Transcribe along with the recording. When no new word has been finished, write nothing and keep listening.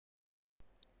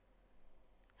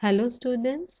Hello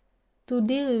students,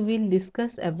 today we will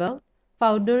discuss about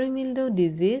powdery mildew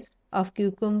disease of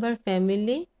cucumber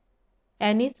family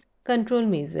and its control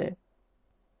measure.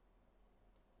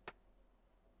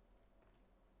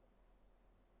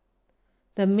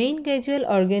 The main causal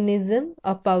organism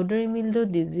of powdery mildew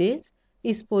disease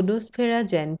is Podosphaera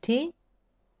janthi.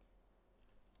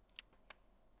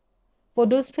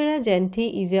 Podosphaera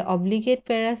janthi is an obligate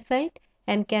parasite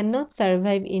and cannot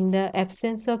survive in the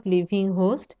absence of living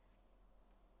host.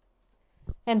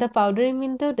 And the powdery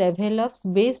mildew develops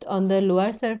based on the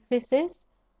lower surfaces.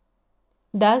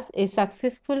 Thus, a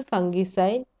successful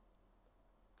fungicide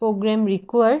program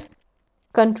requires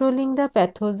controlling the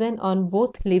pathogen on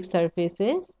both leaf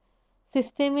surfaces.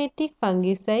 Systematic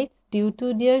fungicides, due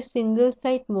to their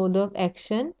single-site mode of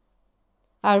action,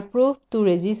 are proof to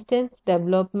resistance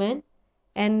development,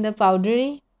 and the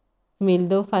powdery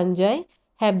mildew fungi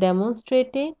have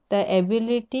demonstrated the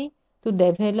ability to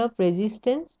develop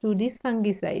resistance to these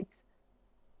fungicides.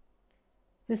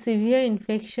 The severe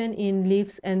infection in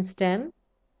leaves and stem.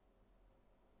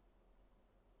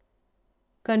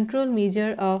 Control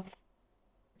measure of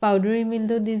powdery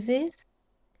mildew disease.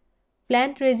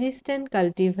 Plant resistant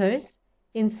cultivars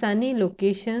in sunny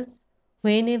locations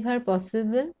whenever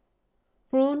possible.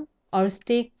 Prune or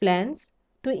stake plants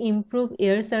to improve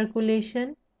air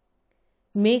circulation.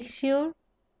 Make sure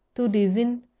to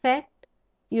disinfect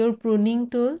your pruning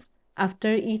tools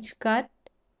after each cut.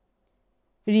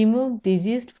 Remove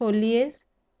diseased foliage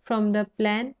from the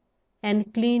plant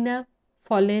and clean up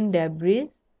fallen debris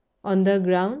on the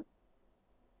ground.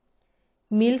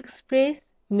 Milk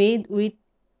sprays made with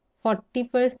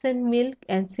 40% milk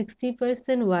and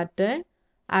 60% water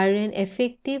are an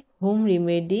effective home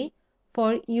remedy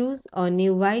for use on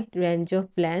a wide range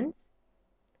of plants.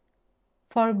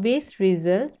 For best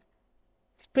results,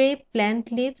 spray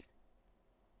plant leaves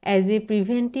as a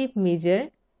preventive measure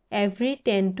every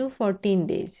 10 to 14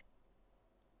 days.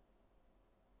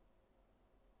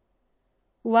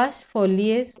 Wash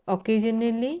foliage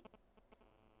occasionally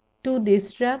to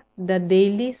disrupt the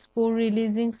daily spore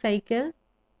releasing cycle.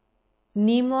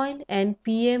 Neem oil and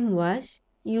PM wash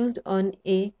used on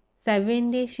a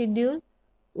 7-day schedule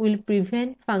will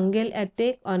prevent fungal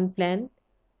attack on plant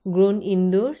grown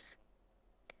indoors.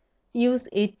 Use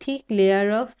a thick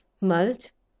layer of mulch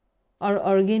or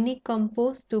organic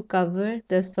compost to cover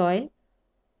the soil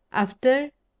after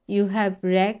you have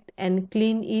raked and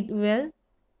cleaned it well.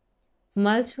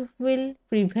 Mulch will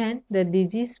prevent the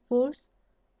disease spores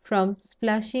from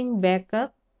splashing back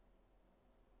up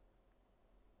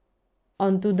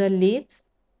onto the leaves.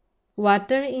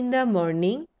 Water in the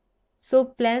morning so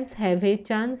plants have a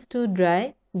chance to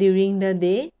dry during the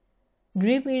day.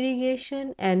 Drip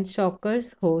irrigation and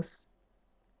shockers hose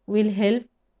will help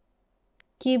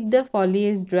keep the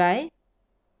foliage dry.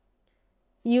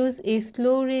 Use a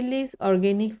slow release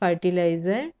organic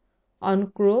fertilizer on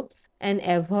crops and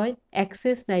avoid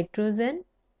excess nitrogen.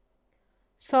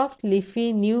 Soft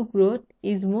leafy new growth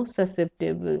is most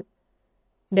susceptible.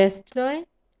 Destroy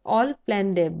all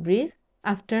plant debris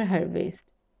after harvest.